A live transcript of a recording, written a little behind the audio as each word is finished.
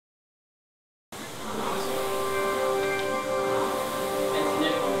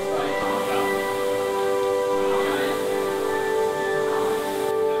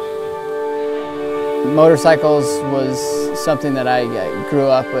Motorcycles was something that I grew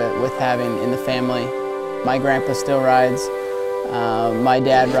up with having in the family. My grandpa still rides, my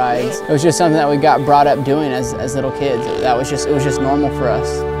dad rides. It was just something that we got brought up doing as little kids. It was just normal for us.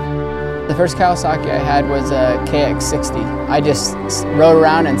 The first Kawasaki I had was a KX60. I just rode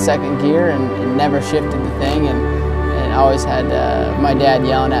around in second gear and never shifted the thing, and always had my dad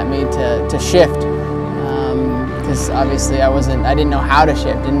yelling at me to shift. Because obviously I didn't know how to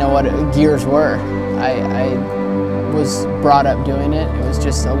shift, didn't know what gears were. I was brought up doing it. It was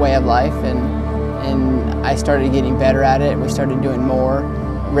just a way of life, and I started getting better at it. We started doing more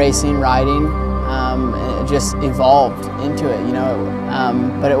racing, riding, and it just evolved into it, you know.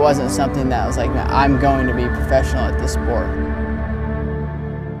 But it wasn't something that was like, I'm going to be professional at this sport.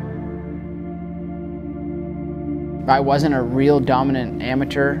 I wasn't a real dominant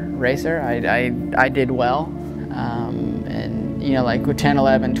amateur racer. I did well. And you know, like with 10,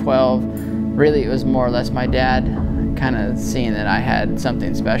 11, 12, really it was more or less my dad kind of seeing that I had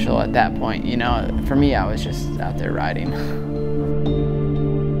something special at that point. You know, for me, I was just out there riding.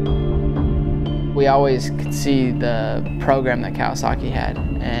 We always could see the program that Kawasaki had,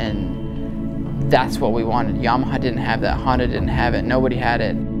 and that's what we wanted. Yamaha didn't have that, Honda didn't have it, nobody had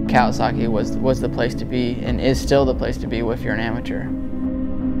it. Kawasaki was the place to be, and is still the place to be if you're an amateur.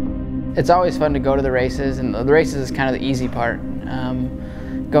 It's always fun to go to the races, and the races is kind of the easy part.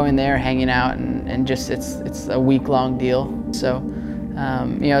 Going there, hanging out, and just it's a week-long deal. So,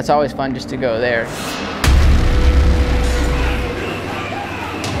 you know, it's always fun just to go there.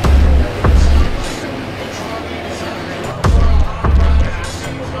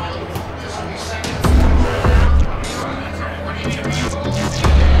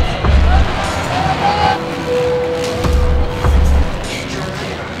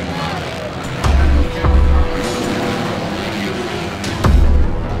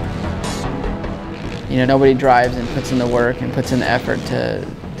 You know, nobody drives and puts in the work and puts in the effort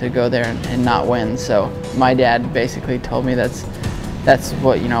to go there and not win. So my dad basically told me that's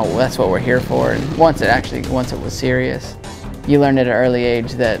what, you know, that's what we're here for. And once it was serious, you learned at an early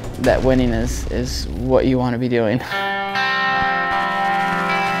age that winning is what you want to be doing.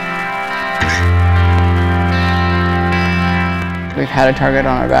 We've had a target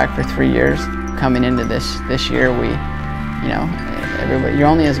on our back for 3 years. Coming into this year, you know, you're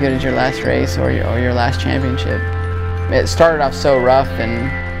only as good as your last race or your last championship. It started off so rough,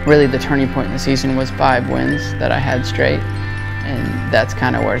 and really the turning point in the season was 5 wins that I had straight, and that's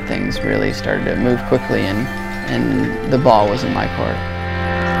kind of where things really started to move quickly, and the ball was in my court.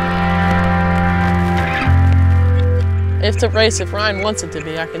 It's a race if Ryan wants it to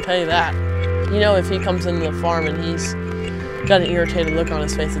be, I can tell you that. You know, if he comes into the farm and he's got an irritated look on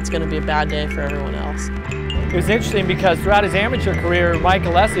his face, it's going to be a bad day for everyone else. It was interesting because throughout his amateur career, Mike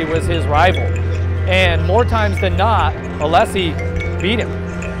Alessi was his rival. And more times than not, Alessi beat him.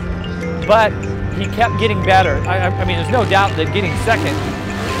 But he kept getting better. I mean, there's no doubt that getting second,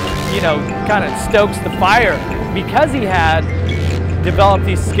 you know, kind of stokes the fire, because he had developed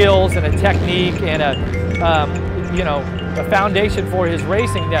these skills and a technique and you know, a foundation for his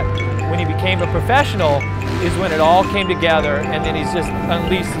racing that when he became a professional is when it all came together, and then he's just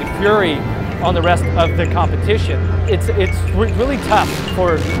unleashed the fury on the rest of the competition. It's really tough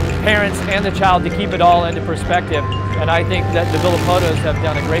for parents and the child to keep it all into perspective, and I think that the Villapotos have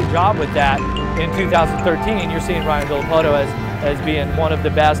done a great job with that. In 2013, you're seeing Ryan Villapoto as being one of the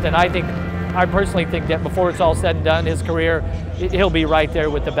best, and I personally think that before it's all said and done, his career, he'll be right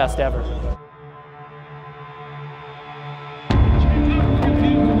there with the best ever.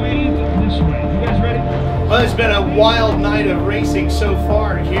 Well, it's been a wild night of racing so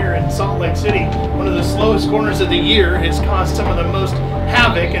far here in Salt Lake City. One of the slowest corners of the year has caused some of the most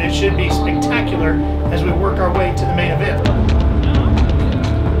havoc, and it should be spectacular as we work our way to the main event.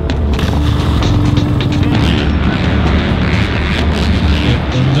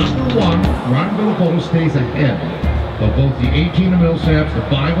 Number 1, Ryan Villapoto stays ahead of both the 18 of Millsaps, the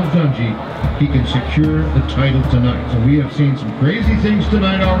 5 of Dungey. He can secure the title tonight. So we have seen some crazy things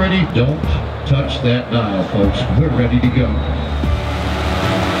tonight already. Don't touch that dial, folks. We're ready to go.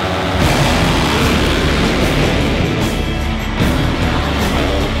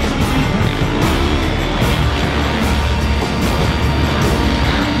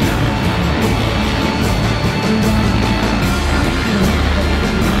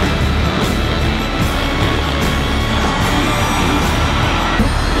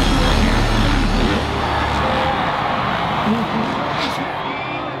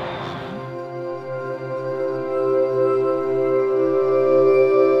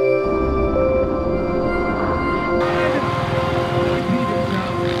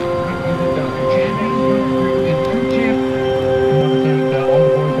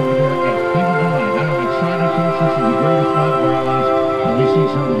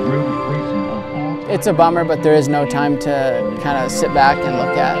 It's a bummer, but there is no time to kind of sit back and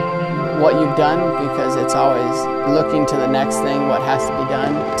look at what you've done, because it's always looking to the next thing, what has to be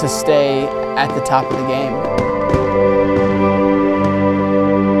done to stay at the top of the game.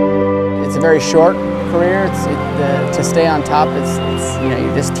 It's a very short career. To stay on top, it's you know,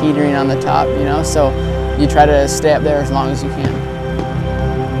 you're just teetering on the top, you know, so you try to stay up there as long as you can.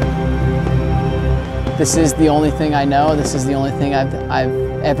 This is the only thing I know. This is the only thing I've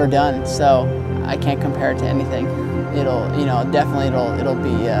ever done, so I can't compare it to anything. It'll, you know, definitely it'll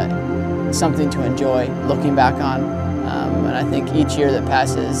be something to enjoy looking back on, and I think each year that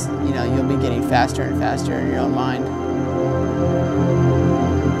passes, you know, you'll be getting faster and faster in your own mind.